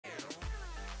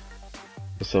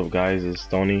What's up guys, it's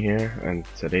zThonY here, and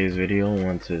today's video I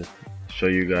want to show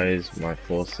you guys my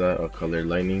full set of colored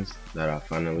lightnings that I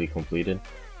finally completed.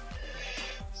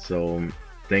 So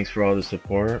thanks for all the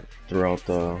support throughout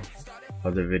the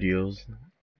other videos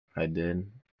I did.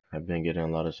 I've been getting a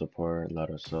lot of support, a lot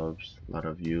of subs, a lot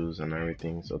of views and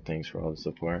everything, so thanks for all the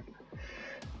support.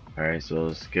 Alright, so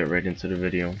let's get right into the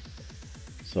video.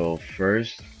 So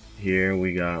first, here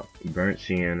we got burnt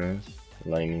siennas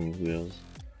lightning wheels.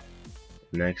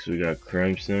 Next we got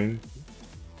crimson,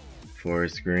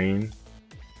 forest green,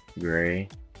 gray,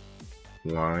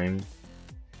 lime,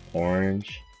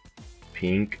 orange,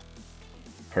 pink,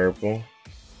 purple,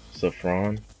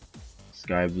 saffron,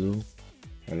 sky blue,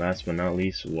 and last but not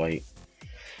least, white.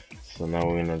 So now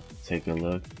we're gonna take a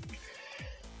look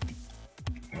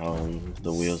how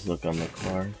the wheels look on the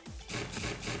car.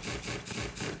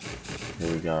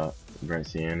 Here we got burnt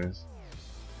siennas,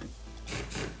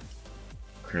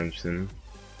 crimson,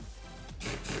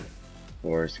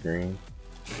 forest green,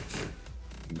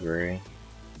 gray,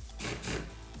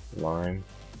 lime,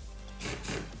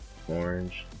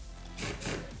 orange,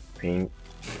 pink,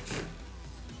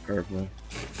 purple,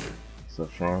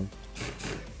 saffron,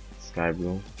 sky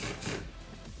blue,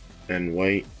 and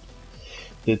white.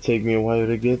 Did take me a while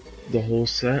to get the whole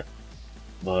set,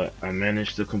 but I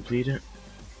managed to complete it.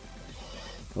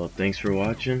 Well, thanks for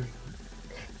watching.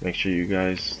 Make sure you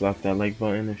guys slap that like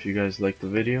button if you guys liked the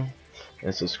video,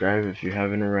 and subscribe if you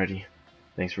haven't already.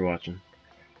 Thanks for watching.